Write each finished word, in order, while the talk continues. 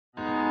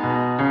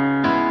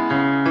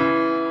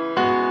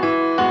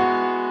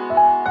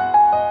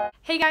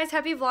Hey guys,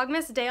 happy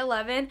Vlogmas day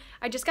 11.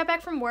 I just got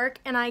back from work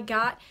and I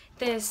got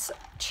this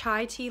iced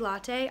chai tea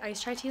latte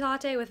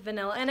with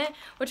vanilla in it,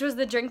 which was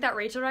the drink that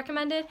Rachel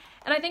recommended.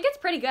 And I think it's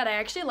pretty good. I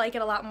actually like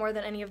it a lot more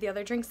than any of the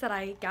other drinks that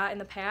I got in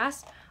the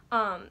past,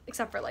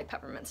 except for like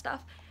peppermint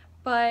stuff.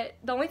 But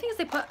the only thing is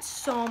they put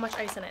so much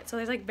ice in it, so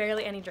there's like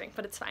barely any drink,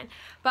 but it's fine.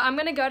 But I'm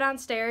gonna go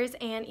downstairs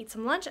and eat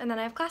some lunch, and then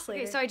I have class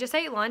later. Okay, so I just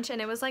ate lunch,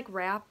 and it was like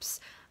wraps,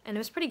 and it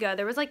was pretty good.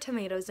 There was like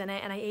tomatoes in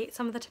it, and I ate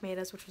some of the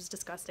tomatoes, which was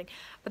disgusting.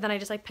 But then I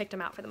just like picked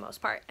them out for the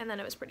most part, and then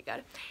it was pretty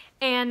good.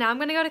 And now I'm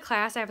gonna go to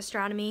class. I have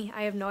astronomy.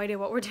 I have no idea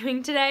what we're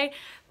doing today,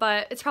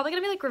 but it's probably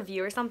gonna be like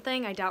review or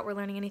something. I doubt we're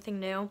learning anything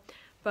new,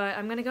 but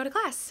I'm gonna go to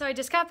class. So I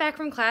just got back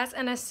from class,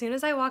 and as soon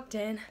as I walked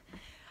in,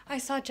 I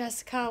saw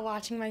Jessica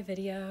watching my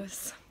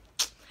videos.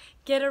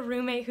 Get a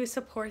roommate who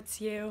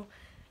supports you.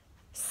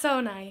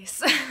 So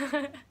nice.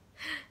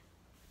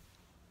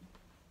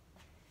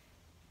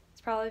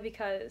 It's probably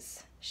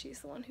because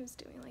she's the one who's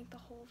doing like the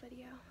whole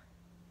video.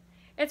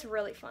 It's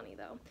really funny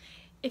though.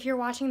 If you're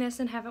watching this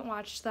and haven't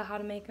watched the how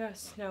to make a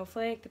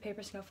snowflake, the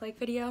paper snowflake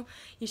video,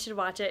 you should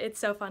watch it. It's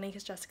so funny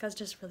because Jessica's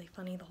just really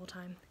funny the whole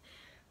time.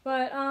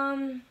 But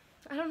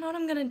I don't know what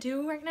I'm gonna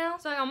do right now.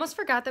 So I almost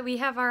forgot that we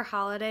have our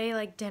holiday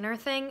like dinner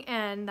thing,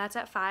 and that's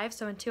at 5,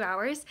 so in 2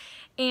 hours.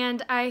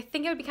 And I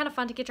think it would be kind of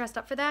fun to get dressed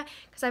up for that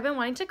because I've been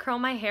wanting to curl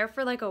my hair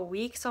for like a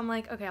week. So I'm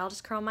like, okay, I'll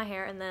just curl my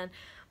hair and then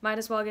might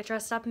as well get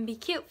dressed up and be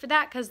cute for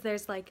that because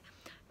there's like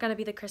gonna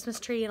be the Christmas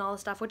tree and all the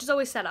stuff, which is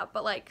always set up,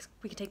 but like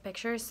we can take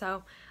pictures.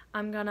 So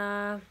I'm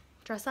gonna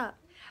dress up.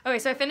 Okay,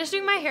 so I finished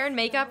doing my hair and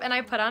makeup, and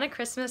I put on a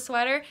Christmas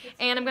sweater,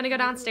 and I'm gonna go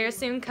downstairs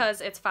soon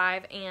because it's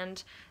 5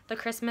 and the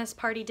Christmas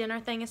party dinner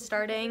thing is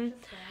starting.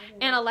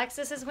 And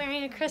Alexis is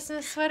wearing a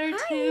Christmas sweater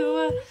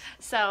too.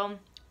 So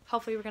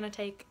hopefully we're gonna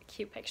take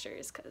cute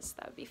pictures because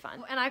that would be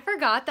fun. And I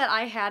forgot that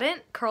I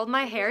hadn't curled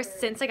my hair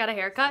since I got a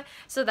haircut,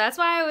 so that's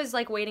why I was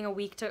like waiting a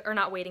week to, or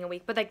not waiting a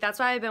week, but like that's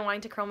why I've been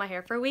wanting to curl my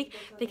hair for a week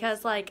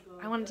because like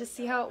I wanted to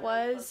see how it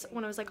was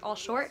when it was like all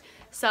short.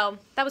 So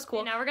that was cool.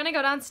 And now we're gonna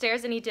go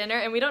downstairs and eat dinner,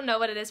 and we don't know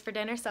what it is for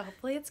dinner, so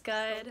hopefully it's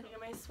good. Look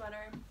at my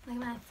sweater. Look at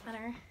my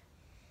sweater.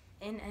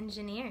 In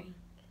engineering.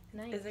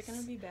 Nice. Is it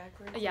gonna be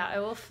backwards? Yeah, it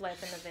will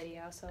flip in the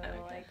video, so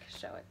it'll like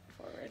show it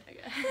forward. Okay.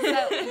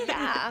 So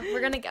yeah, we're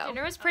gonna go.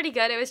 Dinner was pretty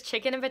good. It was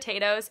chicken and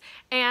potatoes,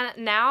 and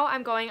now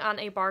I'm going on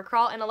a bar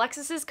crawl, and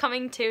Alexis is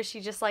coming too. She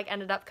just like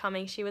ended up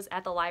coming. She was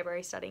at the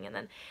library studying, and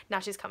then now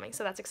she's coming,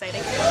 so that's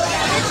exciting.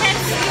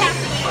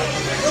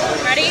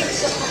 Ready?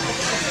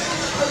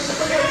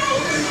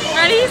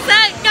 Ready,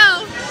 set,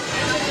 go!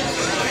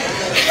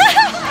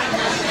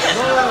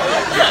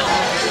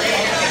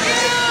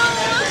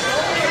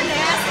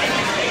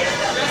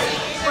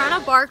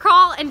 Bar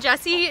crawl, and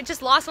Jesse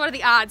just lost one of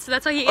the odds, so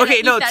that's why he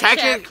okay, no,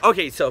 technically,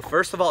 okay, so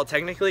first of all,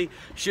 technically,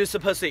 she was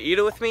supposed to eat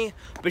it with me,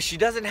 but she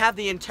doesn't have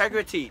the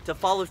integrity to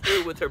follow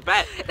through with her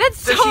bet. That's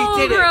so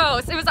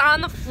gross. It was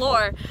on the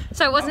floor,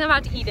 so I wasn't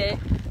about to eat it.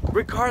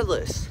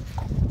 Regardless,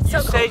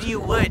 you said you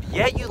would,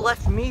 yet you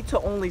left me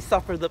to only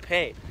suffer the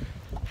pain.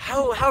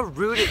 How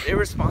rude and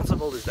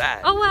irresponsible is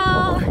that? Oh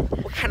well.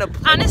 What kind of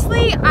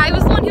honestly, I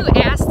was the one who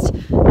asked,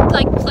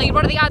 like, played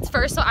one of the odds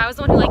first, so I was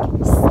the one who, like,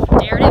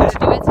 dared him to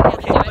do it, so he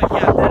had to do it. But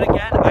yeah, then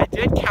again, I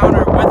did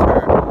counter with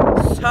her.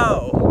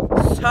 So,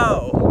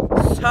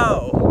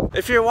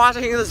 if you're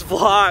watching this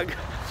vlog,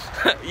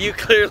 you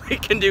clearly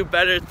can do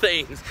better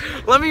things.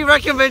 Let me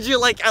recommend you,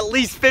 like, at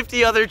least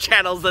 50 other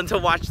channels than to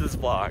watch this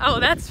vlog. Oh,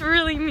 that's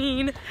really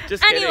mean.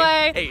 Just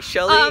anyway, kidding. Hey,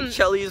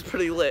 Shelly is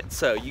pretty lit,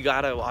 so you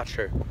gotta watch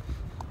her.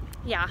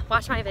 Yeah,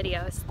 watch my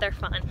videos. They're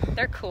fun.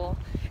 They're cool.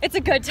 It's a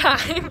good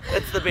time.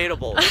 It's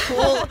debatable.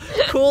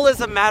 Cool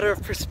is a matter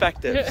of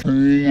perspective. Cool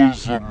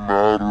is a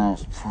matter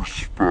of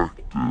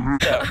perspective.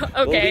 So,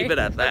 okay. We'll leave it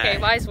at that. Okay,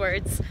 wise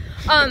words.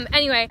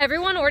 Anyway,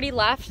 everyone already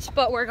left,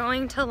 but we're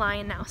going to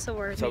Lion now, so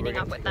we're meeting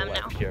up with them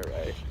now. Here,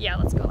 right? Yeah,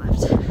 let's go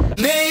left.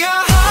 May your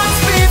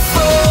hearts be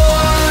full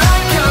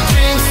like our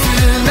dreams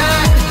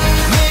tonight.